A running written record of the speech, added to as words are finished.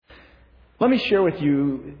Let me share with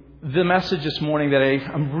you the message this morning that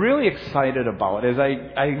I'm really excited about as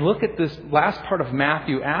I look at this last part of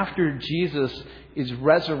Matthew after Jesus is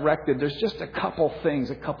resurrected. There's just a couple things,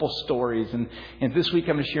 a couple stories. And this week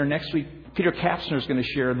I'm going to share. Next week, Peter Kapsner is going to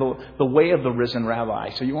share the way of the risen rabbi.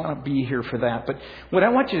 So you want to be here for that. But what I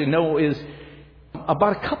want you to know is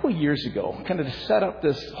about a couple years ago, kind of to set up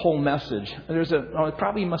this whole message, it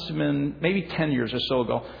probably must have been maybe 10 years or so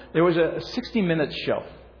ago, there was a 60-minute show.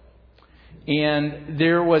 And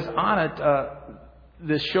there was on it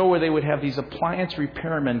this show where they would have these appliance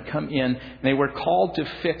repairmen come in, and they were called to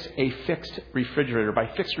fix a fixed refrigerator. By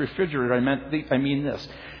fixed refrigerator, I mean this.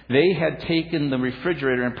 They had taken the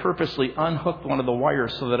refrigerator and purposely unhooked one of the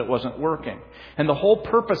wires so that it wasn't working. And the whole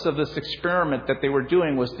purpose of this experiment that they were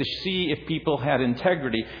doing was to see if people had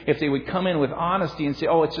integrity, if they would come in with honesty and say,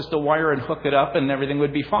 oh, it's just a wire, and hook it up and everything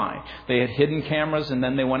would be fine. They had hidden cameras, and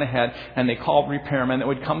then they went ahead and they called repairmen that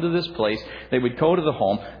would come to this place. They would go to the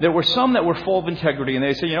home. There were some that were full of integrity, and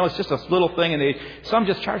they said, it's just a little thing, and some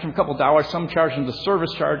just charged them a couple $, some charged them the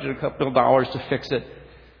service charge and a couple of $, to fix it.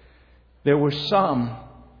 There were some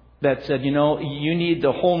that said, you need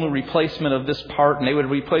the whole new replacement of this part, and they would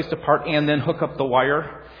replace the part and then hook up the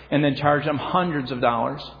wire and then charge them hundreds of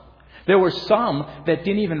dollars. There were some that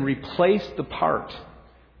didn't even replace the part,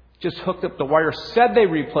 just hooked up the wire, said they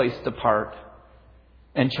replaced the part,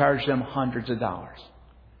 and charged them hundreds of dollars.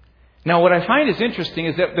 Now, what I find is interesting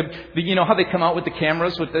is that how they come out with the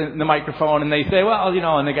cameras with the microphone, and they say,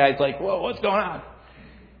 and the guy's like, whoa, what's going on?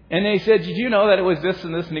 And they said, did you know that it was this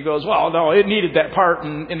and this? And he goes, well, no, it needed that part.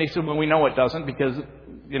 And they said, well, we know it doesn't because,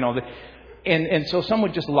 and so some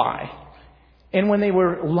would just lie. And when they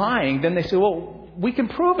were lying, then they said, well, we can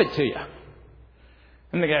prove it to you.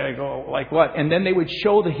 And the guy would go, like what? And then they would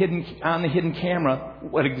show on the hidden camera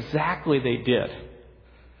what exactly they did.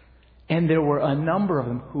 And there were a number of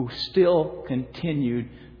them who still continued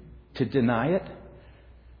to deny it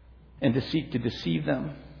and to seek to deceive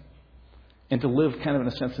them, and to live kind of in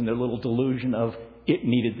a sense in their little delusion of it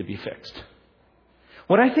needed to be fixed.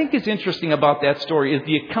 What I think is interesting about that story is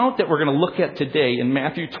the account that we're going to look at today in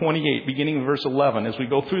Matthew 28, beginning in verse 11, as we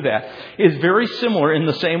go through that, is very similar in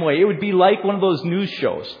the same way. It would be like one of those news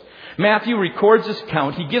shows. Matthew records this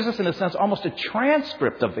account. He gives us, in a sense, almost a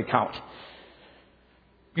transcript of the account.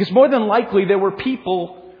 Because more than likely there were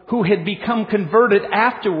people who had become converted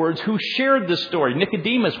afterwards who shared this story.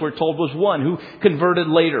 Nicodemus, we're told, was one who converted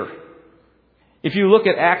later. If you look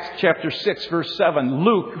at Acts chapter 6, verse 7,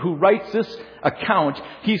 Luke, who writes this account,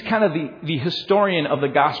 he's kind of the historian of the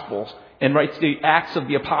Gospels and writes the Acts of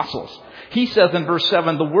the Apostles. He says in verse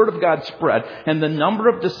 7, the word of God spread, and the number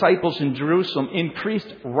of disciples in Jerusalem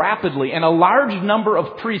increased rapidly, and a large number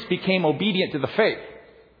of priests became obedient to the faith.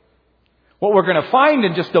 What we're going to find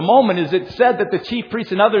in just a moment is it said that the chief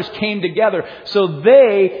priests and others came together, so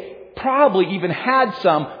they probably even had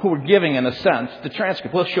some who were giving, in a sense, the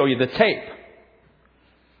transcript. We'll show you the tape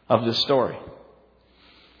of this story.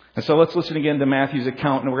 And so let's listen again to Matthew's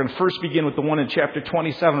account. And we're going to first begin with the one in chapter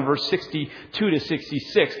 27, verse 62 to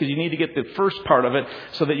 66, because you need to get the first part of it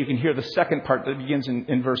so that you can hear the second part that begins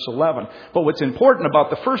in verse 11. But what's important about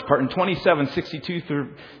the first part in 27, 62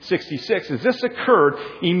 through 66 is this occurred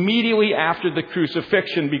immediately after the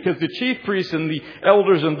crucifixion, because the chief priests and the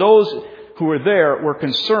elders and those who were there were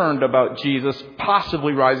concerned about Jesus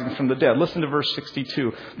possibly rising from the dead. Listen to verse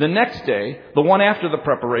 62. The next day, the one after the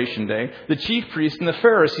preparation day, the chief priests and the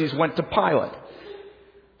Pharisees went to Pilate.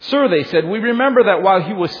 Sir, they said, we remember that while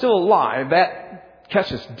he was still alive, that, catch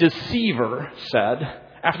this, deceiver said,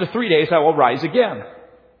 after 3 days I will rise again.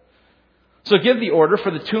 So give the order for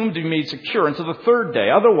the tomb to be made secure until the third day.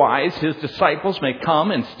 Otherwise, his disciples may come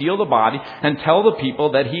and steal the body and tell the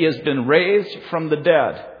people that he has been raised from the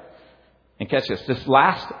dead. And catch this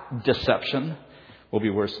last deception will be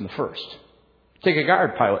worse than the first. Take a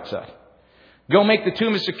guard, Pilate said. Go make the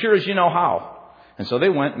tomb as secure as you know how. And so they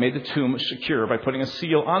went and made the tomb secure by putting a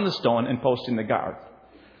seal on the stone and posting the guard.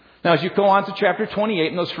 Now, as you go on to chapter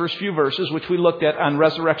 28 in those first few verses, which we looked at on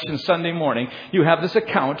Resurrection Sunday morning, you have this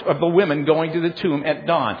account of the women going to the tomb at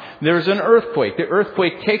dawn. There's an earthquake. The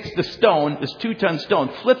earthquake takes the stone, this 2-ton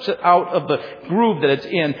stone, flips it out of the groove that it's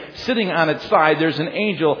in. Sitting on its side, there's an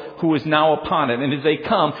angel who is now upon it. And as they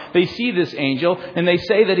come, they see this angel, and they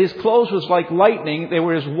say that his clothes was like lightning. They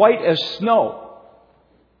were as white as snow.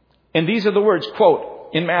 And these are the words, quote,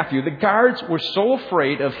 in Matthew, the guards were so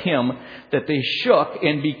afraid of him that they shook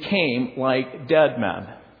and became like dead men.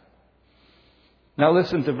 Now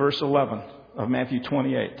listen to verse 11 of Matthew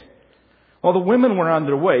 28. While the women were on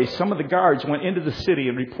their way, some of the guards went into the city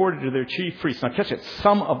and reported to their chief priests. Now catch it,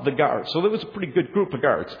 some of the guards. So there was a pretty good group of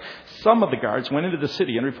guards. Some of the guards went into the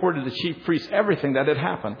city and reported to the chief priests everything that had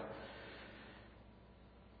happened.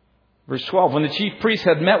 Verse 12, when the chief priests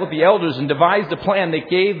had met with the elders and devised a plan, they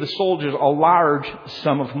gave the soldiers a large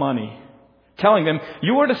sum of money, telling them,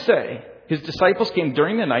 "You are to say, his disciples came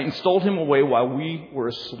during the night and stole him away while we were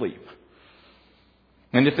asleep.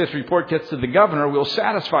 And if this report gets to the governor, we'll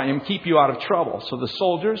satisfy him, keep you out of trouble." So the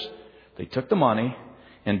soldiers, they took the money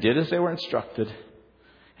and did as they were instructed.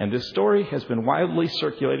 And this story has been widely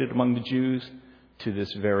circulated among the Jews to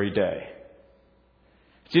this very day.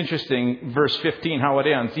 It's interesting, verse 15, how it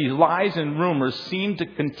ends. These lies and rumors seem to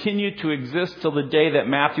continue to exist till the day that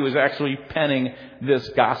Matthew is actually penning this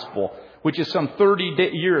gospel, which is some 30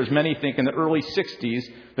 years, many think, in the early 60s.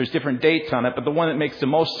 There's different dates on it, but the one that makes the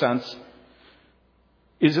most sense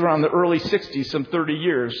is around the early 60s, some 30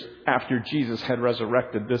 years after Jesus had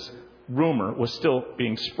resurrected. This rumor was still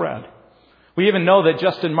being spread. We even know that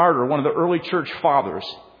Justin Martyr, one of the early church fathers,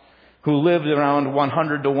 who lived around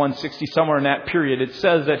 100 to 160, somewhere in that period, it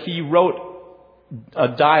says that he wrote a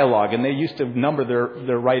dialogue, and they used to number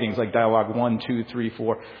their writings like dialogue 1, 2, 3,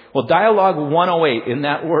 4. Well, dialogue 108 in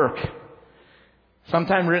that work,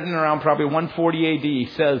 sometime written around probably 140 A.D.,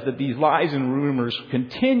 says that these lies and rumors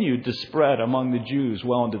continued to spread among the Jews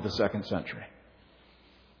well into the 2nd century.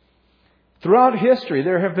 Throughout history,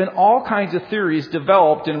 there have been all kinds of theories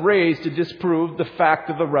developed and raised to disprove the fact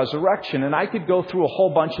of the resurrection. And I could go through a whole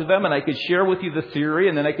bunch of them, and I could share with you the theory,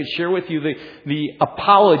 and then I could share with you the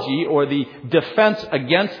apology or the defense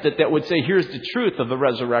against it that would say, here's the truth of the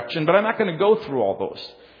resurrection. But I'm not going to go through all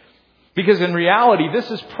those. Because in reality, this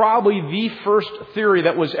is probably the first theory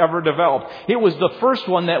that was ever developed. It was the first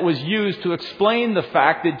one that was used to explain the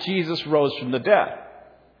fact that Jesus rose from the dead.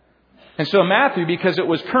 And so Matthew, because it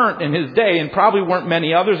was current in his day, and probably weren't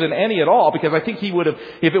many others and any at all, because I think he would have,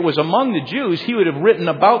 if it was among the Jews, he would have written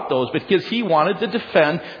about those, because he wanted to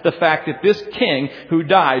defend the fact that this king who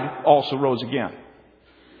died also rose again.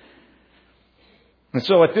 And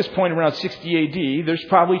so at this point around 60 A.D., there's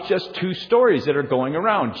probably just two stories that are going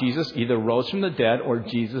around. Jesus either rose from the dead or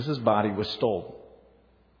Jesus' body was stolen.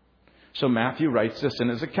 So Matthew writes this in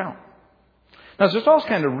his account. Now, there's all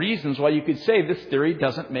kinds of reasons why you could say this theory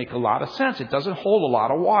doesn't make a lot of sense. It doesn't hold a lot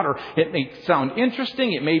of water. It may sound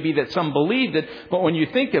interesting. It may be that some believed it. But when you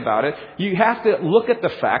think about it, you have to look at the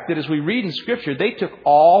fact that as we read in Scripture, they took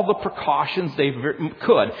all the precautions they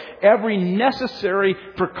could. Every necessary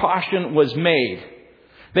precaution was made.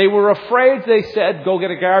 They were afraid. They said, go get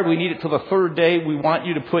a guard. We need it till the 3rd day. We want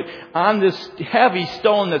you to put on this heavy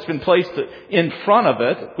stone that's been placed in front of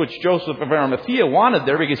it, which Joseph of Arimathea wanted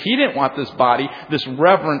there because he didn't want this body, this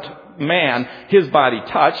reverent man, his body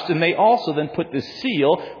touched. And they also then put this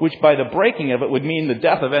seal, which by the breaking of it would mean the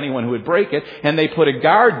death of anyone who would break it. And they put a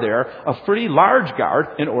guard there, a pretty large guard,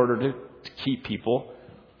 in order to keep people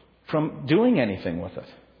from doing anything with it.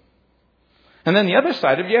 And then the other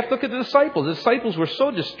side of it, you have to look at the disciples. The disciples were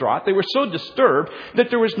so distraught, they were so disturbed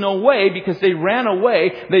that there was no way, because they ran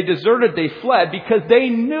away, they deserted, they fled, because they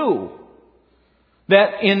knew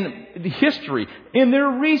that in history, in their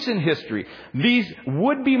recent history, these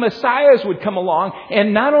would-be messiahs would come along,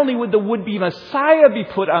 and not only would the would-be messiah be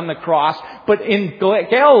put on the cross, but in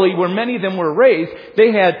Galilee, where many of them were raised,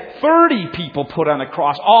 they had 30 people put on the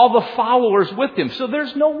cross, all the followers with him. So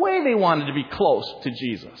there's no way they wanted to be close to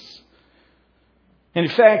Jesus. And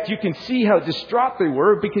in fact, you can see how distraught they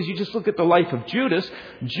were because you just look at the life of Judas.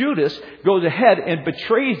 Judas goes ahead and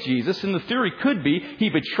betrays Jesus. And the theory could be he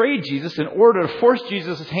betrayed Jesus in order to force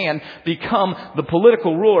Jesus' hand become the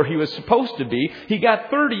political ruler he was supposed to be. He got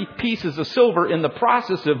 30 pieces of silver in the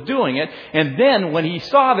process of doing it. And then when he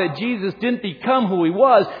saw that Jesus didn't become who he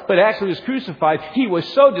was, but actually was crucified, he was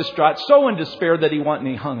so distraught, so in despair that he went and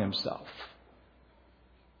he hung himself.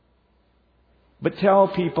 But tell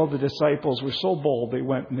people the disciples were so bold, they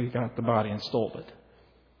went and they got the body and stole it.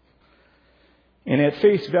 And at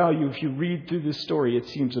face value, if you read through this story, it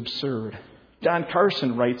seems absurd. Don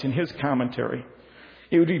Carson writes in his commentary,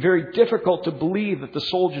 it would be very difficult to believe that the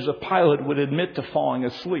soldiers of Pilate would admit to falling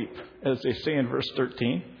asleep, as they say in verse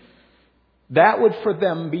 13. That would for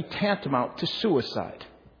them be tantamount to suicide.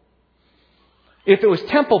 If it was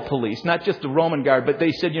temple police, not just the Roman guard, but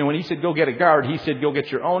they said, when he said go get a guard, he said go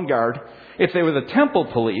get your own guard. If they were the temple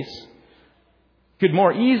police, could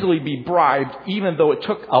more easily be bribed, even though it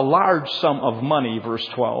took a large sum of money, verse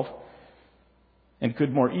 12, and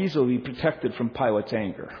could more easily be protected from Pilate's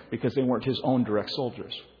anger, because they weren't his own direct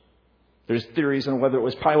soldiers. There's theories on whether it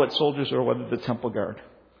was Pilate's soldiers or whether the temple guard.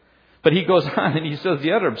 But he goes on and he says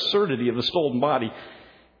the utter absurdity of the stolen body.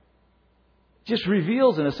 just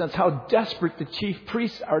reveals, in a sense, how desperate the chief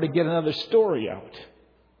priests are to get another story out.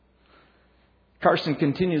 Carson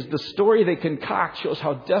continues, the story they concoct shows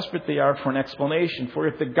how desperate they are for an explanation. For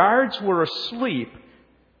if the guards were asleep,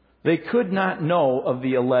 they could not know of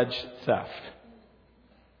the alleged theft.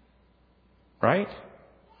 Right?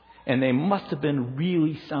 And they must have been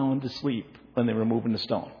really sound asleep when they were moving the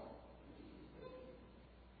stone.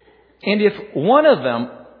 And if one of them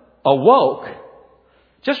awoke,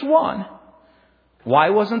 just one, why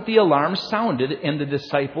wasn't the alarm sounded and the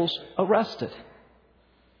disciples arrested?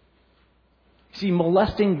 See,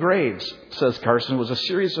 molesting graves, says Carson, was a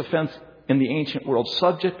serious offense in the ancient world,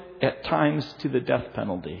 subject at times to the death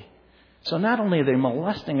penalty. So not only are they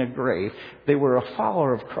molesting a grave, they were a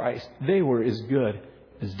follower of Christ. They were as good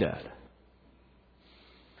as dead.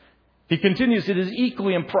 He continues, it is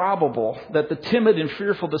equally improbable that the timid and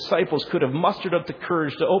fearful disciples could have mustered up the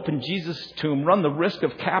courage to open Jesus' tomb, run the risk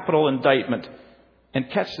of capital indictment, and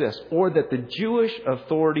catch this, or that the Jewish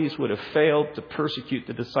authorities would have failed to persecute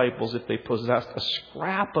the disciples if they possessed a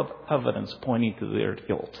scrap of evidence pointing to their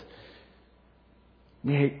guilt.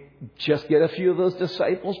 They just get a few of those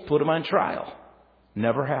disciples, put them on trial.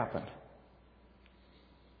 Never happened.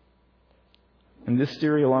 And this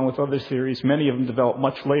theory, along with other theories, many of them developed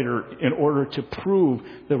much later in order to prove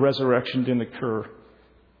the resurrection didn't occur.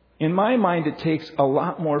 In my mind, it takes a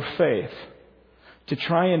lot more faith to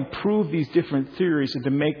try and prove these different theories and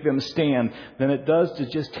to make them stand than it does to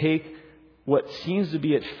just take what seems to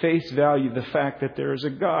be at face value the fact that there is a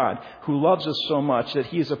God who loves us so much that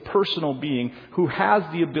He is a personal being who has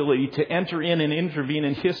the ability to enter in and intervene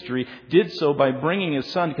in history, did so by bringing His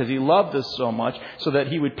Son because He loved us so much so that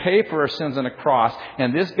He would pay for our sins on a cross.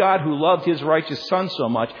 And this God who loved His righteous Son so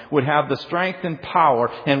much would have the strength and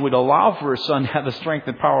power and would allow for His Son to have the strength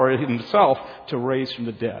and power Himself to raise from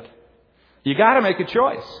the dead. You got to make a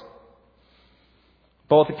choice.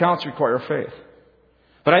 Both accounts require faith.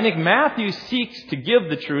 But I think Matthew seeks to give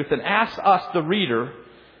the truth and asks us, the reader,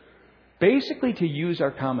 basically to use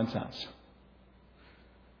our common sense.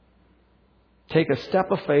 Take a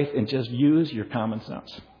step of faith and just use your common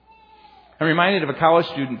sense. I'm reminded of a college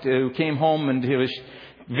student who came home and he was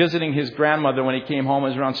visiting his grandmother when he came home. It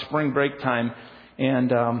was around spring break time.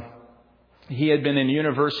 And he had been in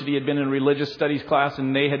university, had been in a religious studies class,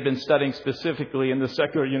 and they had been studying specifically in the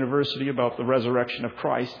secular university about the resurrection of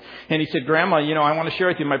Christ. And he said, Grandma, I want to share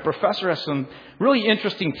with you, my professor has some really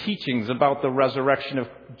interesting teachings about the resurrection of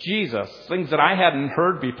Jesus, things that I hadn't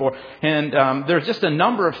heard before. And there's just a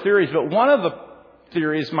number of theories, but one of the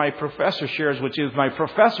theories my professor shares, which is my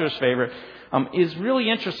professor's favorite, is really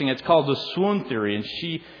interesting. It's called the swoon theory.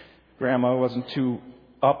 And Grandma, wasn't too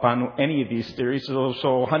up on any of these theories.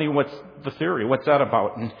 So, honey, what's the theory? What's that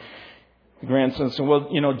about? And the grandson said,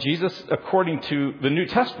 well, Jesus, according to the New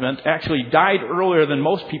Testament, actually died earlier than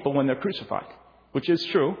most people when they're crucified, which is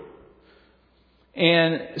true.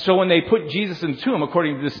 And so when they put Jesus in the tomb,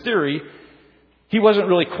 according to this theory, he wasn't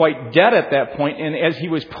really quite dead at that point. And as he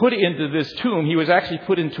was put into this tomb, he was actually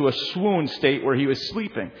put into a swoon state where he was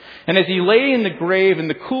sleeping. And as he lay in the grave in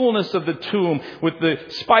the coolness of the tomb with the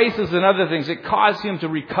spices and other things, it caused him to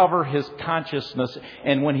recover his consciousness.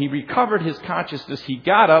 And when he recovered his consciousness, he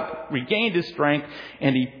got up, regained his strength,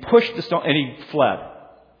 and he pushed the stone and he fled.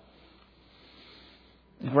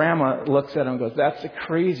 Grandma looks at him and goes, that's the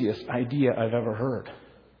craziest idea I've ever heard.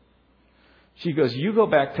 She goes, you go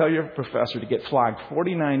back, tell your professor to get flogged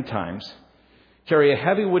 49 times, carry a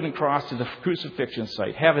heavy wooden cross to the crucifixion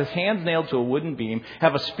site, have his hands nailed to a wooden beam,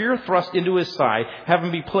 have a spear thrust into his side, have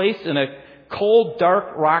him be placed in a cold,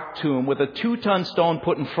 dark rock tomb with a 2-ton stone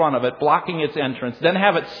put in front of it, blocking its entrance, then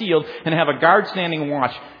have it sealed and have a guard standing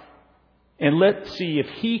watch. And let's see if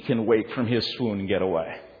he can wake from his swoon and get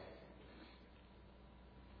away.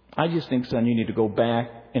 I just think, son, you need to go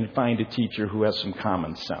back and find a teacher who has some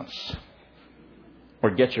common sense. Or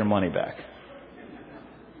get your money back.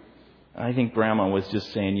 I think Grandma was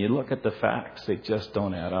just saying, you look at the facts, they just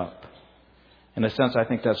don't add up. In a sense, I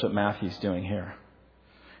think that's what Matthew's doing here.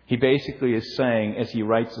 He basically is saying, as he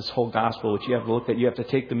writes this whole gospel, which you have to look at, you have to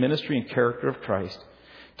take the ministry and character of Christ,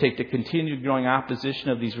 take the continued growing opposition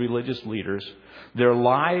of these religious leaders, their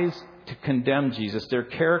lies to condemn Jesus, their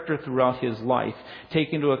character throughout his life,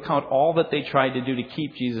 take into account all that they tried to do to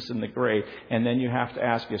keep Jesus in the grave, and then you have to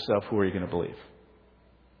ask yourself, who are you going to believe?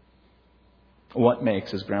 What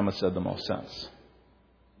makes, as Grandma said, the most sense?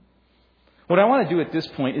 What I want to do at this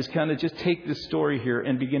point is kind of just take this story here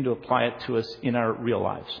and begin to apply it to us in our real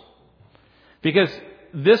lives. Because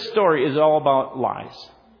this story is all about lies.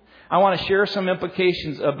 I want to share some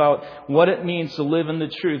implications about what it means to live in the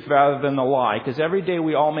truth rather than the lie. Because every day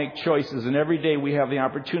we all make choices, and every day we have the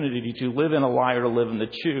opportunity to live in a lie or to live in the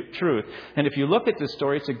truth. And if you look at this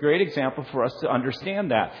story, it's a great example for us to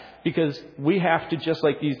understand that. Because we have to, just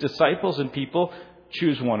like these disciples and people,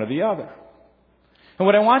 choose one or the other. And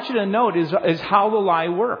what I want you to note is how the lie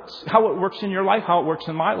works. How it works in your life, how it works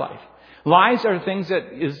in my life. Lies are things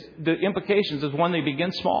the implications is when they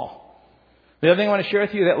begin small. The other thing I want to share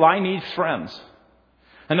with you, that lie needs friends.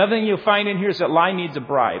 Another thing you'll find in here is that lie needs a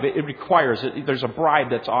bribe. It requires it. There's a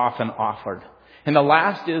bribe that's often offered. And the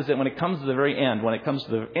last is that when it comes to the very end, when it comes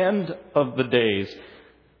to the end of the days,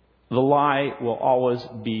 the lie will always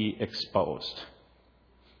be exposed.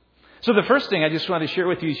 So the first thing I just want to share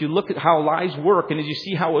with you is you look at how lies work, and as you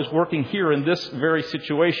see how it was working here in this very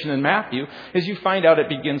situation in Matthew, is you find out it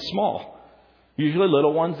begins small. Usually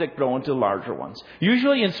little ones that grow into larger ones.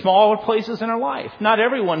 Usually in smaller places in our life. Not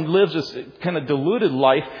everyone lives this kind of diluted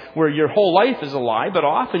life where your whole life is a lie, but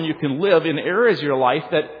often you can live in areas of your life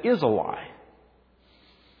that is a lie.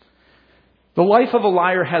 The life of a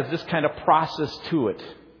liar has this kind of process to it.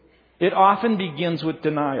 It often begins with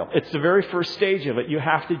denial. It's the very first stage of it. You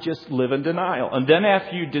have to just live in denial. And then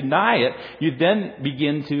after you deny it, you then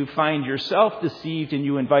begin to find yourself deceived, and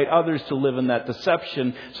you invite others to live in that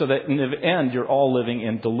deception, so that in the end you're all living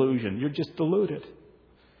in delusion. You're just deluded.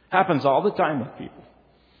 Happens all the time with people.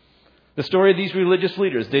 The story of these religious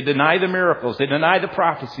leaders, they deny the miracles, they deny the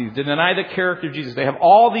prophecies, they deny the character of Jesus. They have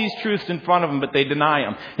all these truths in front of them, but they deny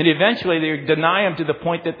them. And eventually they deny them to the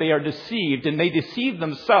point that they are deceived, and they deceive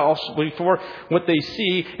themselves before what they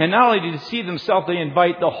see. And not only to deceive themselves, they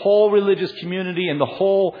invite the whole religious community and the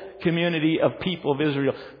whole community of people of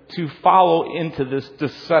Israel to follow into this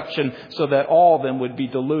deception, so that all of them would be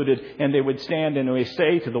deluded, and they would stand and they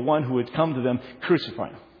say to the one who would come to them, "Crucify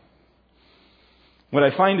him." What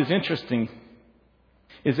I find is interesting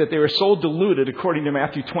is that they were so deluded, according to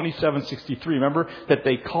Matthew 27:63, remember, that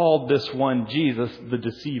they called this one Jesus the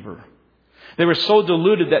deceiver. They were so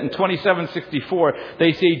deluded that in 27:64,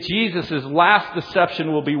 they say Jesus' last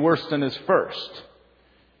deception will be worse than his first.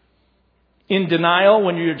 In denial,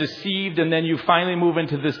 when you're deceived and then you finally move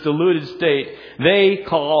into this deluded state, they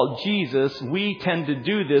call Jesus, we tend to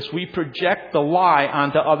do this, we project the lie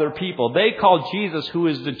onto other people. They call Jesus, who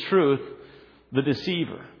is the truth, the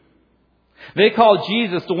deceiver. They call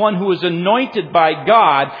Jesus, the one who is anointed by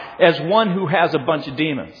God, as one who has a bunch of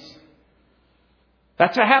demons.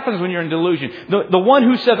 That's what happens when you're in delusion. The one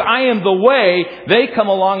who says, "I am the way," they come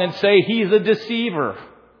along and say he's a deceiver.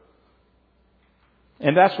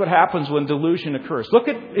 And that's what happens when delusion occurs. Look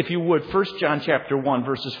at, if you would, 1 John chapter 1,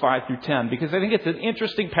 verses 5 through 10, because I think it's an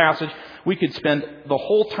interesting passage. We could spend the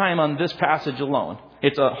whole time on this passage alone.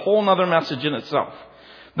 It's a whole other message in itself.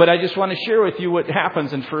 But I just want to share with you what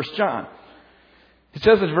happens in 1 John. It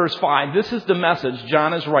says in verse 5, "This is the message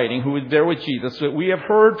John is writing, who was there with Jesus, that we have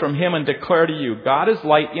heard from him and declare to you. God is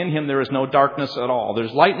light. In him there is no darkness at all."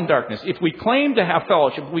 There's light and darkness. If we claim to have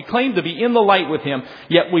fellowship, we claim to be in the light with him,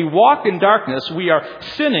 yet we walk in darkness, we are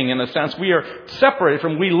sinning in a sense. We are separated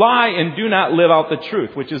from, we lie and do not live out the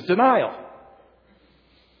truth, which is denial.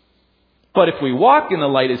 But if we walk in the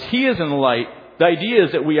light as he is in the light, the idea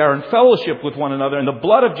is that we are in fellowship with one another, and the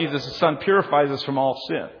blood of Jesus, his Son, purifies us from all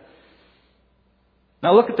sin.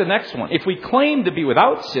 Now look at the next one. If we claim to be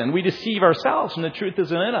without sin, we deceive ourselves, and the truth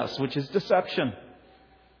isn't in us, which is deception.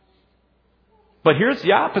 But here's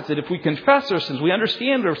the opposite. If we confess our sins, we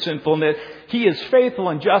understand our sinfulness, he is faithful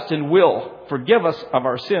and just and will forgive us of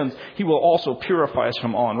our sins. He will also purify us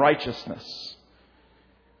from all unrighteousness.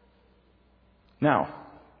 Now,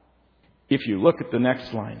 if you look at the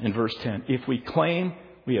next line in verse 10, if we claim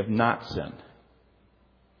we have not sinned,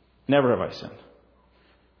 never have I sinned.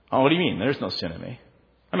 Oh, what do you mean? There's no sin in me.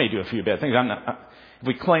 I may do a few bad things. If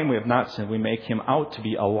we claim we have not sinned, we make him out to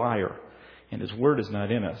be a liar, and his word is not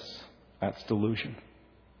in us. That's delusion.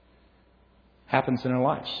 Happens in our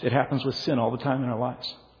lives. It happens with sin all the time in our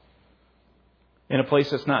lives. In a place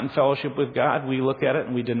that's not in fellowship with God, we look at it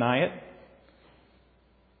and we deny it.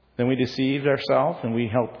 Then we deceive ourselves and we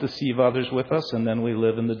help deceive others with us, and then we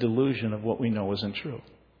live in the delusion of what we know isn't true.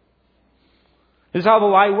 This is how the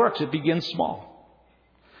lie works. It begins small.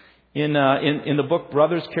 In the book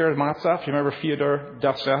Brothers Karamazov, you remember Fyodor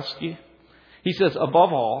Dostoevsky? He says,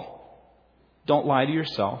 above all, don't lie to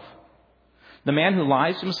yourself. The man who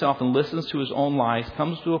lies to himself and listens to his own lies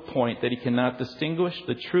comes to a point that he cannot distinguish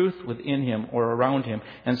the truth within him or around him,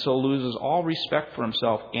 and so loses all respect for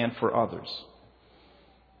himself and for others.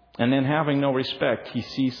 And then, having no respect, he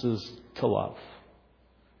ceases to love.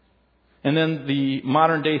 And then the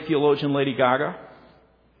modern day theologian Lady Gaga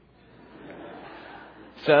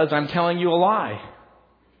says, I'm telling you a lie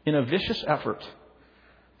in a vicious effort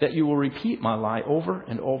that you will repeat my lie over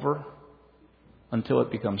and over until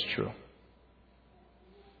it becomes true.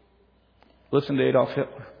 Listen to Adolf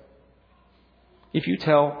Hitler. If you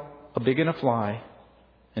tell a big enough lie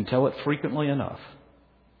and tell it frequently enough,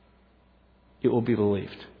 it will be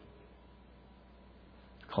believed.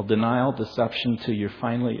 Called denial, deception, till you're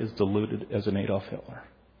finally as deluded as an Adolf Hitler.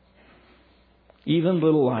 Even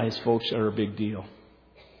little lies, folks, are a big deal.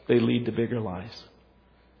 They lead to bigger lies.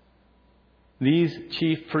 These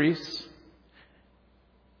chief priests,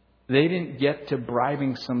 they didn't get to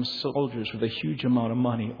bribing some soldiers with a huge amount of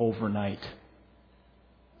money overnight.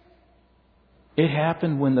 It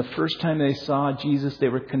happened when the first time they saw Jesus, they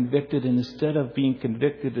were convicted, and instead of being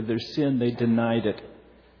convicted of their sin, they denied it.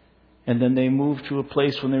 And then they moved to a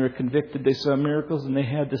place when they were convicted, they saw miracles, and they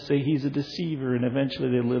had to say he's a deceiver, and eventually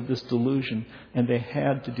they lived this delusion, and they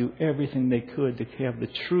had to do everything they could to have the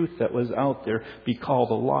truth that was out there be called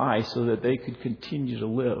a lie so that they could continue to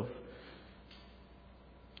live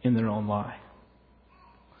in their own lie.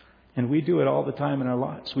 And we do it all the time in our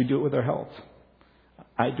lives. We do it with our health.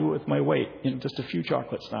 I do it with my weight. Just a few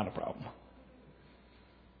chocolates, not a problem.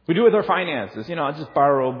 We do it with our finances. I just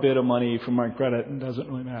borrow a bit of money from my credit and it doesn't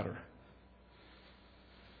really matter.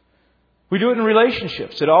 We do it in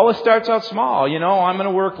relationships. It always starts out small. I'm going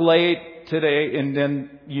to work late today, and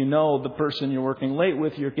then the person you're working late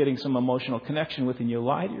with, you're getting some emotional connection with, and you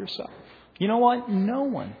lie to yourself. You know what? No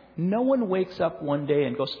one wakes up one day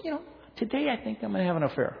and goes, today I think I'm going to have an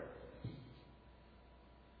affair.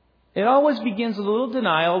 It always begins with a little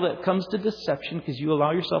denial that comes to deception because you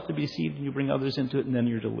allow yourself to be deceived and you bring others into it, and then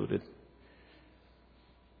you're deluded.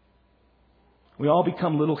 We all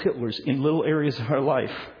become little Hitlers in little areas of our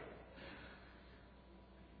life.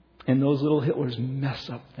 And those little Hitlers mess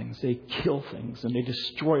up things. They kill things, and they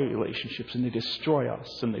destroy relationships, and they destroy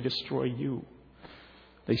us, and they destroy you.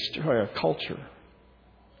 They destroy our culture.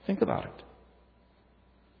 Think about it.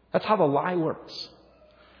 That's how the lie works.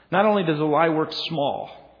 Not only does the lie work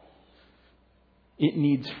small, it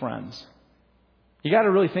needs friends. You got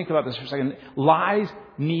to really think about this for a second. Lies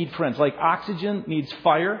need friends. Like oxygen needs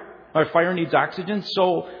fire, or fire needs oxygen.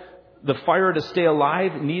 So the fire to stay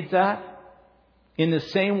alive needs that. In the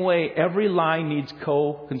same way, every lie needs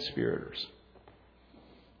co-conspirators.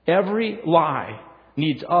 Every lie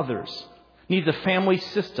needs others. It needs a family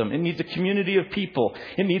system. It needs a community of people.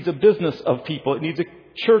 It needs a business of people. It needs a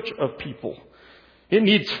church of people. It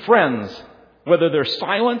needs friends, whether they're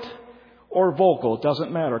silent or vocal. It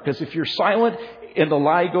doesn't matter. Because if you're silent and the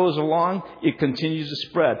lie goes along, it continues to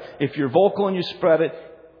spread. If you're vocal and you spread it,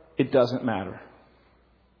 it doesn't matter.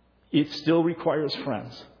 It still requires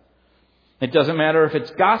friends. It doesn't matter if it's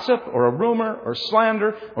gossip or a rumor or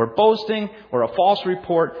slander or boasting or a false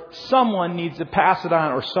report. Someone needs to pass it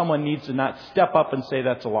on, or someone needs to not step up and say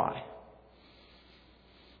that's a lie.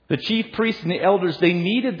 The chief priests and the elders, they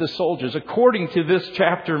needed the soldiers. According to this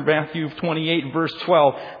chapter in Matthew 28, verse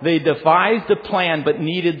 12, they devised a plan but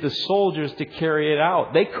needed the soldiers to carry it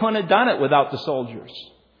out. They couldn't have done it without the soldiers.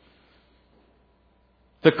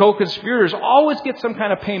 The co-conspirators always get some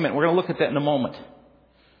kind of payment. We're going to look at that in a moment.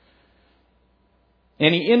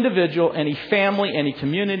 Any individual, any family, any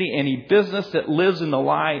community, any business that lives in the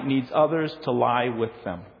lie needs others to lie with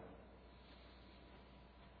them.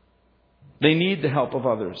 They need the help of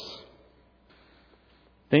others.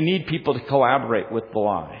 They need people to collaborate with the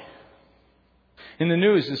lie. In the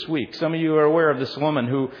news this week, some of you are aware of this woman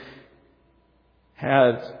who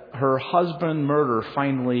had her husband murder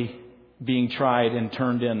finally being tried and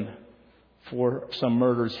turned in for some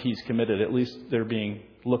murders he's committed. At least they're being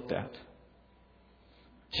looked at.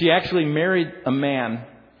 She actually married a man,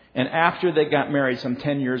 and after they got married some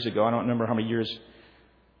 10 years ago, I don't remember how many years,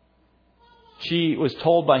 she was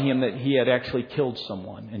told by him that he had actually killed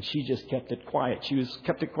someone, and she just kept it quiet. She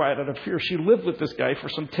kept it quiet out of fear. She lived with this guy for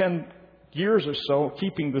some 10 years or so,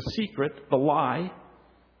 keeping the secret, the lie.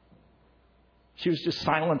 She was just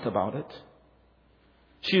silent about it.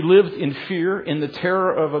 She lived in fear, in the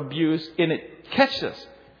terror of abuse, and catch this.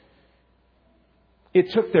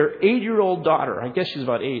 It took their 8-year-old daughter, I guess she's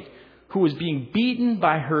about 8, who was being beaten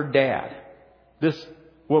by her dad, this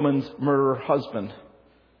woman's murderer husband.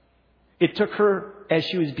 It took her, as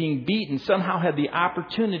she was being beaten, somehow had the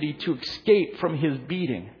opportunity to escape from his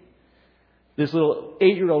beating. This little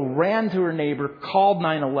 8-year-old ran to her neighbor, called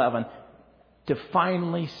 911 to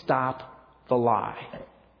finally stop the lie.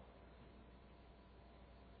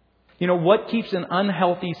 What keeps an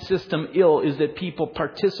unhealthy system ill is that people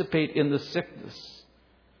participate in the sickness.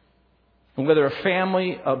 And whether a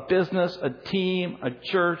family, a business, a team, a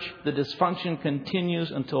church, the dysfunction continues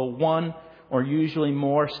until one or usually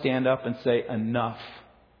more, stand up and say, enough.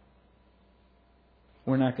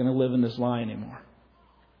 We're not going to live in this lie anymore.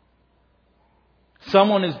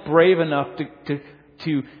 Someone is brave enough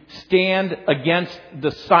to stand against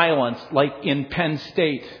the silence, like in Penn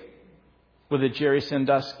State with a Jerry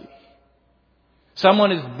Sandusky.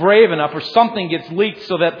 Someone is brave enough, or something gets leaked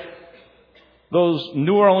so that those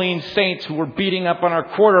New Orleans Saints who were beating up on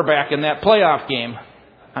our quarterback in that playoff game,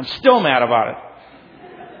 I'm still mad about it,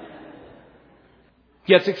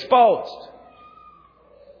 gets exposed.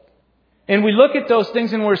 And we look at those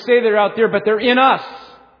things and we say they're out there, but they're in us.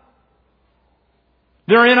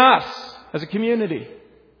 They're in us as a community.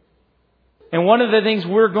 And one of the things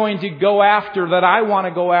we're going to go after, that I want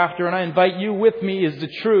to go after, and I invite you with me, is the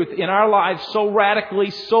truth in our lives so radically,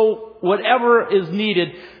 so whatever is needed,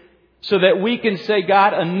 so that we can say,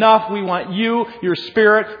 God, enough. We want you, your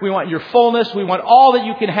Spirit. We want your fullness. We want all that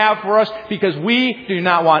you can have for us, because we do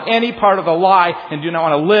not want any part of the lie and do not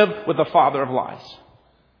want to live with the father of lies.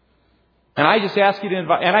 And I just ask you to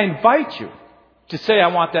invite, and I invite you to say, I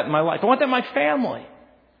want that in my life. I want that in my family.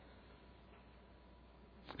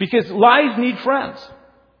 Because lies need friends.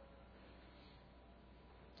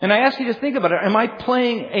 And I ask you to think about it. Am I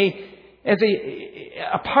playing as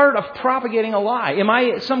a part of propagating a lie? Am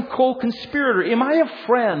I some co-conspirator? Am I a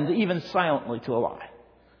friend, even silently, to a lie?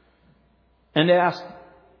 And ask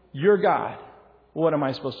your God, what am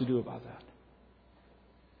I supposed to do about that?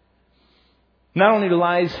 Not only do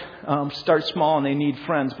lies start small and they need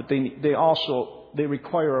friends, but they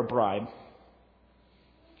require a bribe.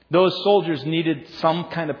 Those soldiers needed some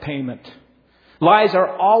kind of payment. Lies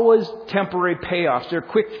are always temporary payoffs. They're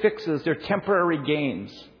quick fixes. They're temporary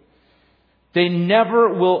gains. They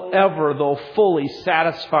never will ever, though, fully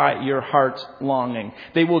satisfy your heart's longing.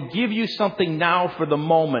 They will give you something now for the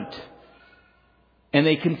moment. And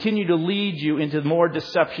they continue to lead you into more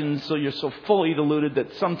deception, so you're so fully deluded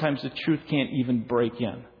that sometimes the truth can't even break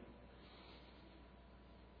in.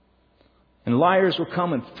 And liars will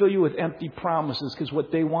come and fill you with empty promises, because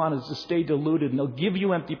what they want is to stay deluded. And they'll give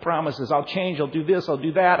you empty promises. I'll change. I'll do this. I'll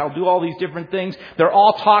do that. I'll do all these different things. They're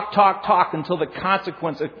all talk until the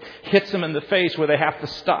consequence hits them in the face where they have to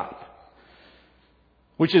stop.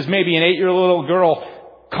 Which is maybe an 8-year-old little girl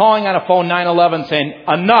calling on a phone 911 saying,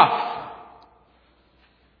 enough.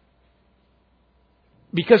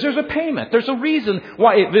 Because there's a payment. There's a reason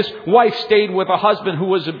why this wife stayed with a husband who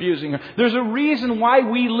was abusing her. There's a reason why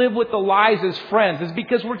we live with the lies as friends. It's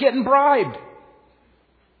because we're getting bribed.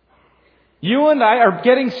 You and I are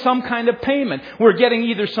getting some kind of payment. We're getting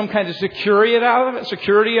either some kind of security out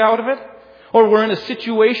of it, or we're in a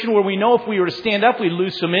situation where we know if we were to stand up, we'd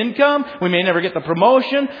lose some income. We may never get the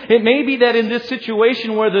promotion. It may be that in this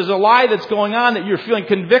situation where there's a lie that's going on that you're feeling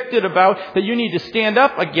convicted about, that you need to stand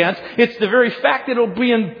up against, it's the very fact that it'll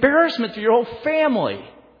be embarrassment to your whole family.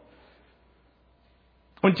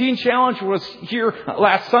 When Teen Challenge was here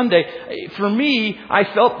last Sunday, for me,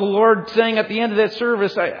 I felt the Lord saying at the end of that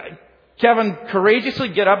service, Kevin, courageously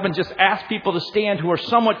get up and just ask people to stand who are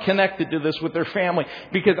somewhat connected to this with their family.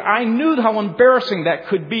 Because I knew how embarrassing that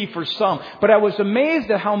could be for some. But I was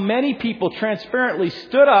amazed at how many people transparently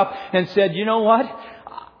stood up and said, you know what?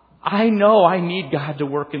 I know I need God to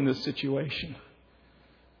work in this situation.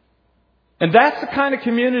 And that's the kind of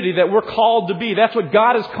community that we're called to be. That's what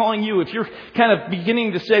God is calling you. If you're kind of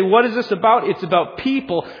beginning to say, what is this about? It's about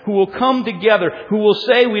people who will come together, who will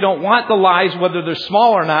say we don't want the lies, whether they're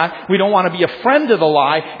small or not. We don't want to be a friend of the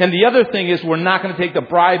lie. And the other thing is we're not going to take the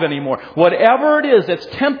bribe anymore. Whatever it is that's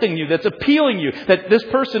tempting you, that's appealing you, that this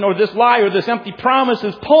person or this lie or this empty promise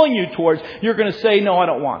is pulling you towards, you're going to say, no, I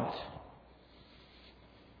don't want it.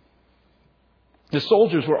 The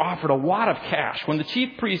soldiers were offered a wad of cash. When the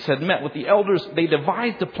chief priests had met with the elders, they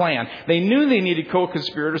devised a plan. They knew they needed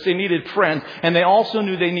co-conspirators, they needed friends, and they also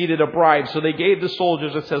knew they needed a bribe. So they gave the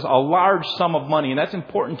soldiers, it says, a large sum of money. And that's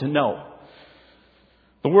important to know.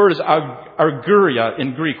 The word is arguria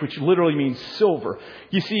in Greek, which literally means silver.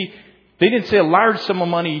 You see, they didn't say a large sum of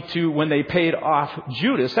money to when they paid off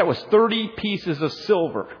Judas. That was 30 pieces of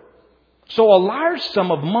silver. So a large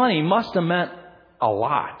sum of money must have meant a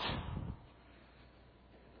lot.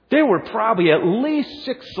 There were probably at least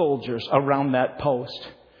 6 soldiers around that post.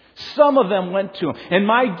 Some of them went to him. And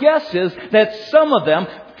my guess is that some of them,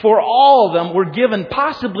 for all of them, were given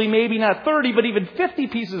possibly maybe not 30, but even 50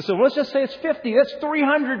 pieces of silver. Let's just say it's 50. That's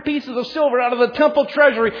 300 pieces of silver out of the temple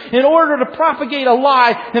treasury in order to propagate a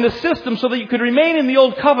lie in a system so that you could remain in the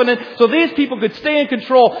old covenant, so these people could stay in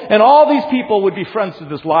control, and all these people would be friends to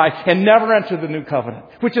this lie and never enter the new covenant,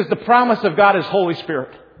 which is the promise of God as Holy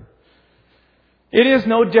Spirit. It is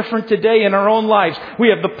no different today in our own lives. We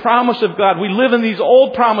have the promise of God. We live in these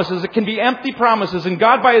old promises. It can be empty promises. And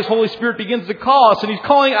God, by His Holy Spirit, begins to call us. And He's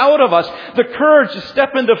calling out of us the courage to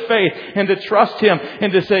step into faith and to trust Him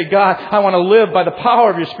and to say, God, I want to live by the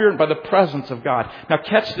power of Your Spirit and by the presence of God. Now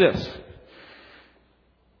catch this.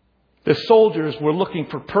 The soldiers were looking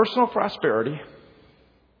for personal prosperity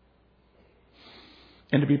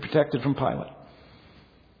and to be protected from Pilate.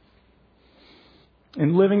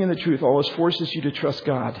 And living in the truth always forces you to trust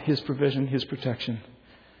God, His provision, His protection,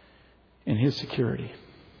 and His security.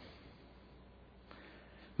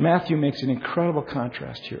 Matthew makes an incredible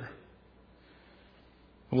contrast here.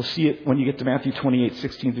 We'll see it when you get to Matthew 28,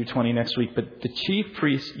 16 through 20 next week. But the chief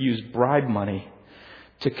priests used bribe money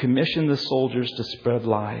to commission the soldiers to spread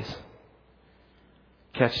lies.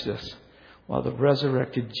 Catch this. While the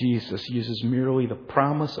resurrected Jesus uses merely the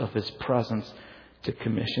promise of His presence to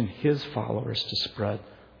commission His followers to spread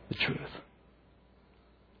the truth.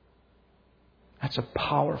 That's a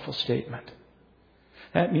powerful statement.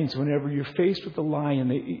 That means whenever you're faced with a lie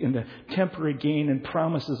and the temporary gain and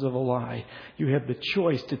promises of a lie, you have the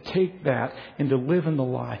choice to take that and to live in the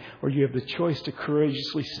lie. Or you have the choice to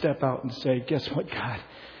courageously step out and say, guess what, God?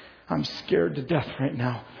 I'm scared to death right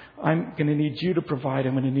now. I'm going to need You to provide.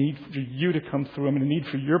 I'm going to need for You to come through. I'm going to need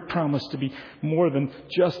for Your promise to be more than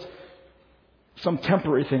just some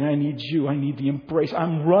temporary thing. I need You. I need the embrace.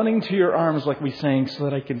 I'm running to Your arms, like we sang, so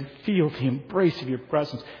that I can feel the embrace of Your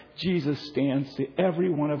presence. Jesus stands to every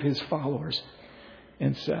one of His followers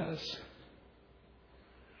and says,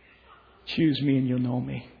 choose Me and you'll know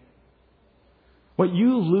Me. What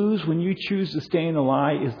you lose when you choose to stay in the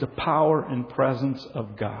lie is the power and presence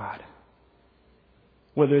of God.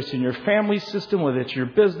 Whether it's in your family system, whether it's your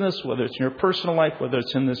business, whether it's in your personal life, whether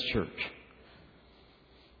it's in this church.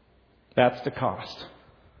 That's the cost.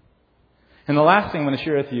 And the last thing I'm going to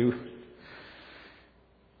share with you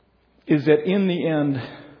is that in the end,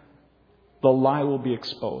 the lie will be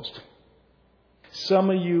exposed. Some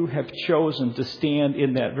of you have chosen to stand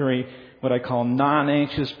in that very, what I call,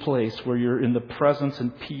 non-anxious place where you're in the presence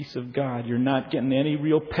and peace of God. You're not getting any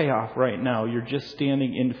real payoff right now. You're just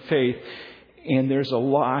standing in faith. And there's a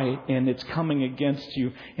lie and it's coming against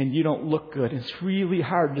you and you don't look good. It's really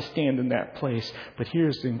hard to stand in that place. But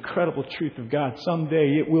here's the incredible truth of God.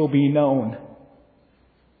 Someday it will be known.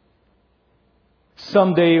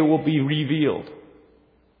 Someday it will be revealed.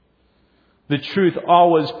 The truth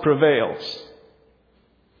always prevails.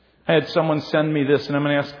 I had someone send me this, and I'm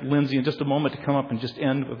going to ask Lindsay in just a moment to come up and just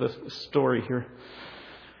end with a story here.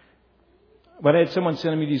 But I had someone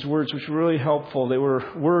send me these words, which were really helpful. They were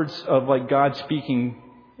words of like God speaking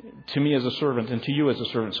to me as a servant and to you as a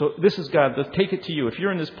servant. So this is God. Let's take it to you. If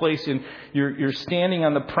you're in this place and you're standing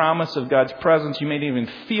on the promise of God's presence, you may not even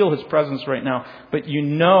feel His presence right now, but you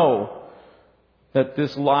know that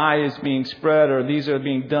this lie is being spread or these are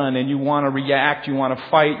being done, and you want to react, you want to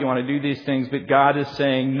fight, you want to do these things, but God is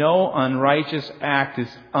saying, no unrighteous act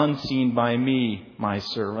is unseen by Me, My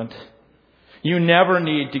servant. You never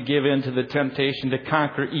need to give in to the temptation to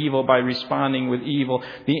conquer evil by responding with evil.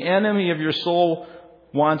 The enemy of your soul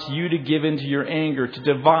wants you to give in to your anger, to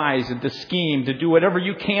devise and to scheme, to do whatever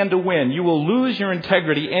you can to win. You will lose your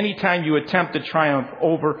integrity anytime you attempt to triumph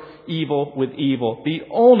over evil with evil. The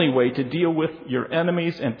only way to deal with your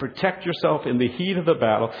enemies and protect yourself in the heat of the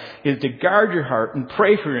battle is to guard your heart and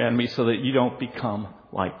pray for your enemies so that you don't become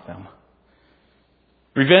like them.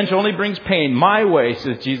 Revenge only brings pain. My way,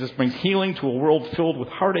 says Jesus, brings healing to a world filled with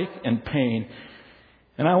heartache and pain.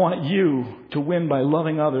 And I want you to win by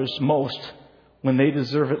loving others most when they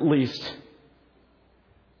deserve it least.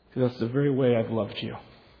 Because that's the very way I've loved you.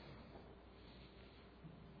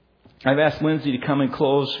 I've asked Lindsay to come and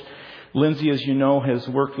close. Lindsay, as you know, has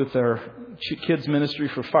worked with our kids ministry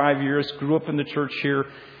for 5 years, grew up in the church here.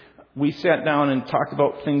 We sat down and talked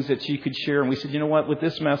about things that she could share. And we said, you know what, with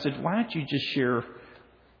this message, why don't you just share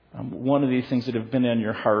one of these things that have been in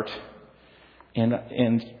your heart? And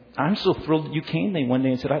I'm so thrilled that you came there one day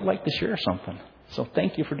and said, I'd like to share something. So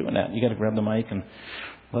thank you for doing that. You got to grab the mic and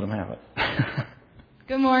let them have it.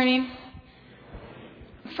 Good morning.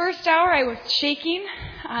 First hour I was shaking,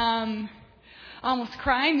 almost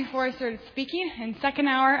crying before I started speaking. And second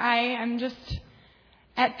hour I am just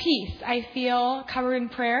at peace. I feel covered in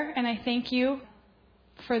prayer, and I thank you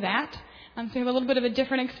for that. So I have a little bit of a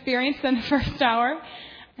different experience than the first hour.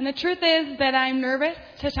 And the truth is that I'm nervous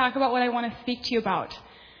to talk about what I want to speak to you about.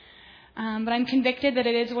 But I'm convicted that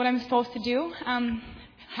it is what I'm supposed to do.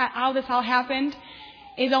 How this all happened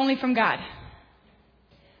is only from God.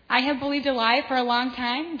 I have believed a lie for a long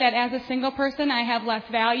time that as a single person I have less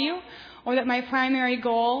value, or that my primary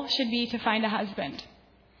goal should be to find a husband.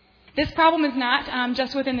 This problem is not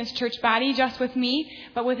just within this church body, just with me,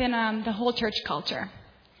 but within the whole church culture.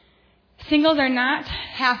 Singles are not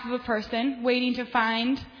half of a person waiting to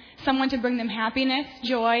find someone to bring them happiness,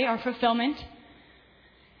 joy, or fulfillment.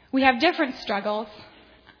 We have different struggles,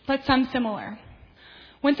 but some similar.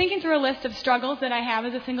 When thinking through a list of struggles that I have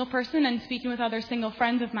as a single person and speaking with other single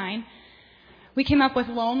friends of mine, we came up with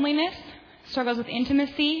loneliness, struggles with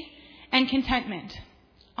intimacy, and contentment.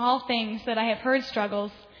 All things that I have heard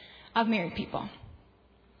struggles of married people.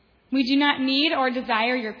 We do not need or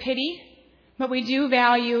desire your pity, but we do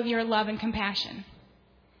value your love and compassion.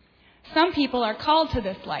 Some people are called to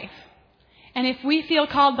this life. And if we feel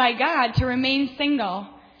called by God to remain single,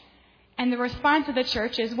 and the response of the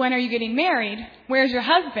church is, when are you getting married? Where's your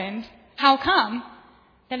husband? How come?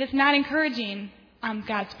 That is not encouraging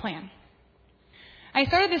God's plan. I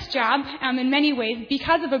started this job in many ways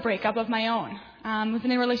because of a breakup of my own. I was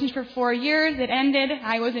in a relationship for 4 years. It ended.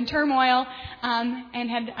 I was in turmoil and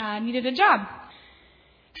had needed a job.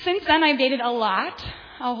 Since then, I've dated a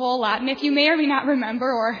whole lot. And if you may or may not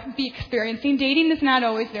remember or be experiencing, dating is not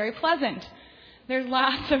always very pleasant. There's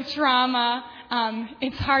lots of trauma.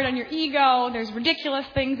 It's hard on your ego. There's ridiculous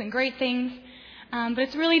things and great things. But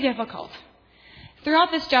it's really difficult.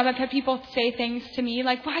 Throughout this job, I've had people say things to me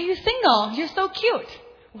like, why are you single? You're so cute.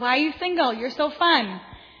 Why are you single? You're so fun.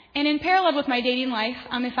 And in parallel with my dating life,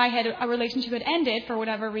 if I had a relationship that ended for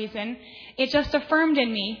whatever reason, it just affirmed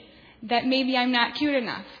in me that maybe I'm not cute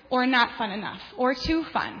enough or not fun enough or too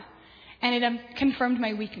fun. And it confirmed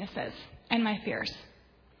my weaknesses and my fears.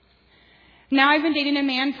 Now I've been dating a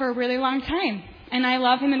man for a really long time, and I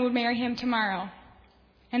love him and would marry him tomorrow.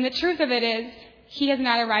 And the truth of it is, he has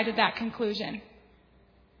not arrived at that conclusion.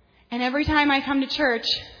 And every time I come to church,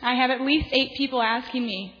 I have at least 8 people asking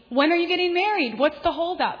me, when are you getting married? What's the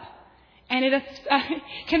holdup? And it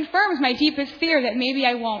confirms my deepest fear that maybe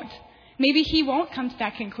I won't. Maybe he won't come to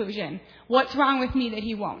that conclusion. What's wrong with me that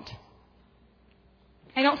he won't?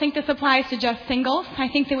 I don't think this applies to just singles. I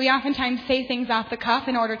think that we oftentimes say things off the cuff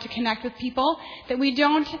in order to connect with people that we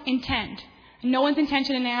don't intend. No one's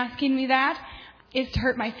intention in asking me that is to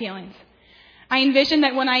hurt my feelings. I envision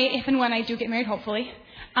that if and when I do get married, hopefully,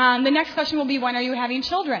 the next question will be, when are you having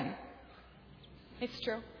children? It's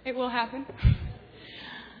true. It will happen.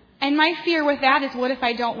 And my fear with that is, what if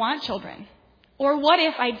I don't want children? Or what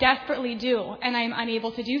if I desperately do and I'm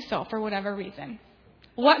unable to do so for whatever reason?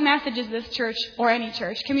 What message is this church or any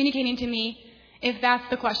church communicating to me if that's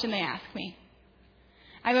the question they ask me?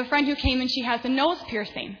 I have a friend who came and she has a nose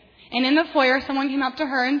piercing. And in the foyer, someone came up to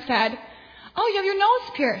her and said, oh, you have your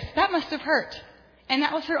nose pierced. That must have hurt. And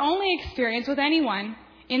that was her only experience with anyone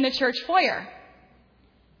in the church foyer.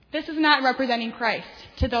 This is not representing Christ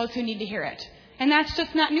to those who need to hear it. And that's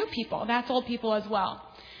just not new people. That's old people as well.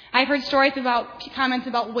 I've heard comments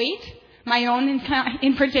about weight, my own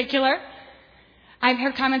in particular. I've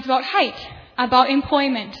heard comments about height, about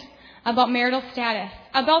employment, about marital status,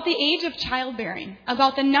 about the age of childbearing,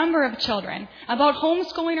 about the number of children, about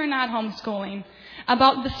homeschooling or not homeschooling,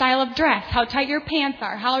 about the style of dress, how tight your pants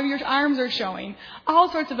are, how your arms are showing,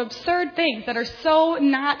 all sorts of absurd things that are so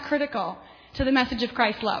not critical to the message of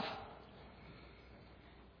Christ's love.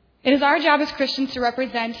 It is our job as Christians to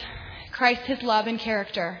represent Christ, his love and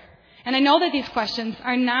character. And I know that these questions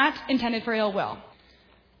are not intended for ill will.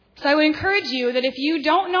 So I would encourage you that if you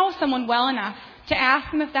don't know someone well enough to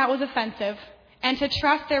ask them if that was offensive and to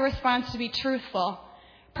trust their response to be truthful,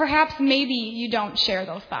 perhaps maybe you don't share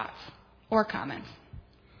those thoughts or comments.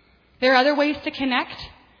 There are other ways to connect.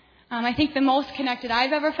 I think the most connected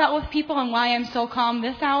I've ever felt with people and why I'm so calm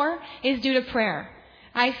this hour is due to prayer.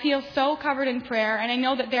 I feel so covered in prayer, and I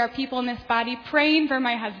know that there are people in this body praying for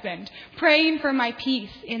my husband, praying for my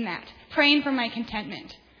peace in that, praying for my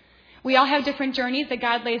contentment. We all have different journeys that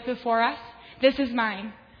God lays before us. This is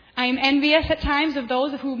mine. I am envious at times of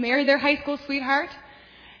those who marry their high school sweetheart,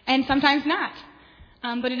 and sometimes not.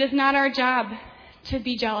 But it is not our job to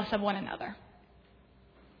be jealous of one another.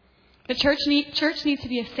 The church needs to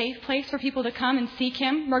be a safe place for people to come and seek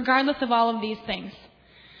him, regardless of all of these things.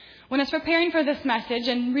 When I was preparing for this message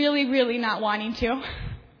and really, really not wanting to,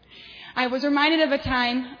 I was reminded of a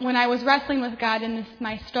time when I was wrestling with God in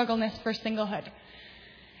my struggleness for singlehood.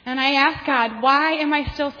 And I asked God, why am I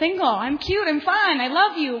still single? I'm cute, I'm fun, I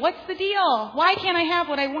love you. What's the deal? Why can't I have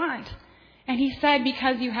what I want? And he said,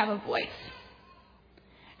 because you have a voice.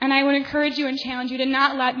 And I would encourage you and challenge you to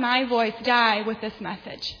not let my voice die with this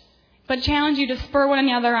message, but challenge you to spur one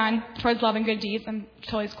another on towards love and good deeds. I'm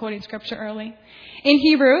always quoting scripture early. In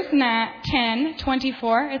Hebrews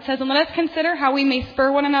 10:24, it says, and let us consider how we may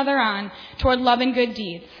spur one another on toward love and good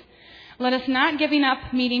deeds. Let us not giving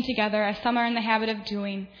up meeting together as some are in the habit of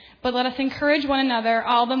doing, but let us encourage one another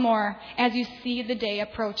all the more as you see the day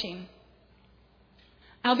approaching.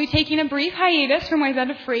 I'll be taking a brief hiatus from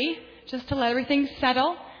Wayzata Free just to let everything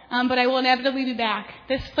settle, but I will inevitably be back.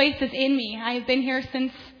 This place is in me. I have been here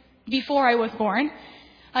since before I was born,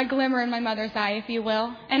 a glimmer in my mother's eye, if you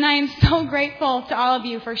will. And I am so grateful to all of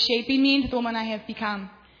you for shaping me into the woman I have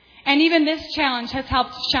become. And even this challenge has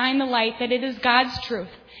helped shine the light that it is God's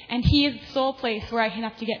truth, and He is the sole place where I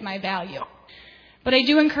have to get my value. But I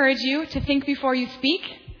do encourage you to think before you speak,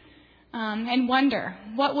 and wonder,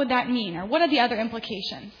 what would that mean? Or what are the other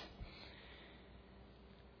implications?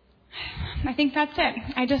 I think that's it.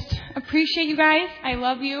 I just appreciate you guys. I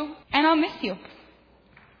love you. And I'll miss you.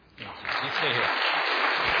 You stay here.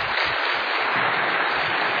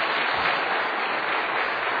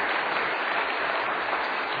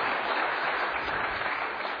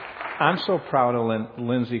 I'm so proud of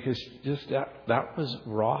Lindsay because just that was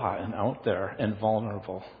raw and out there and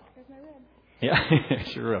vulnerable. There's my rib. Yeah,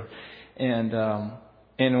 sure. And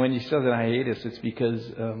when you said that hiatus, it's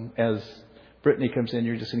because as Brittany comes in,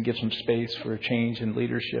 you're just going to give some space for a change in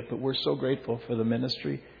leadership. But we're so grateful for the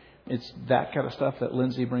ministry. It's that kind of stuff that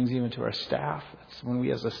Lindsay brings even to our staff. It's when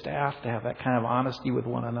we as a staff to have that kind of honesty with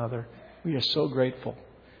one another. We are so grateful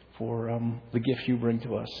for the gift you bring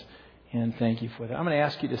to us. And thank you for that. I'm going to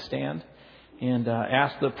ask you to stand and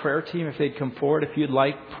ask the prayer team if they'd come forward if you'd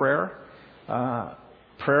like prayer.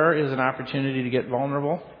 Prayer is an opportunity to get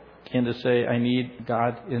vulnerable and to say, I need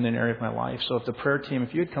God in an area of my life. So if the prayer team,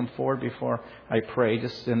 if you'd come forward before I pray,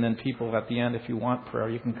 and then people at the end, if you want prayer,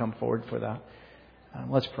 you can come forward for that.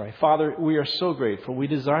 Let's pray. Father, we are so grateful. We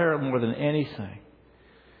desire more than anything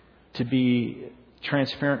to be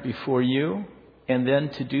transparent before you, and then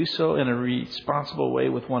to do so in a responsible way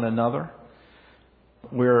with one another,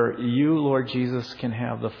 where you, Lord Jesus, can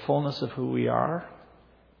have the fullness of who we are.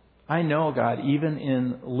 I know, God, even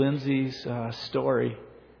in Lindsay's story,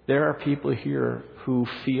 there are people here who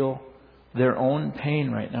feel their own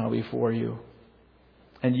pain right now before you.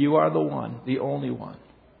 And you are the one, the only one.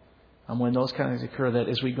 And when those kind of things occur, that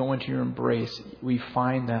as we go into your embrace, we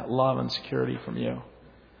find that love and security from you.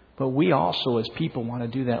 But we also, as people, want to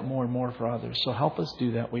do that more and more for others. So help us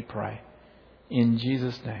do that, we pray. In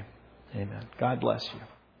Jesus' name, amen. God bless you.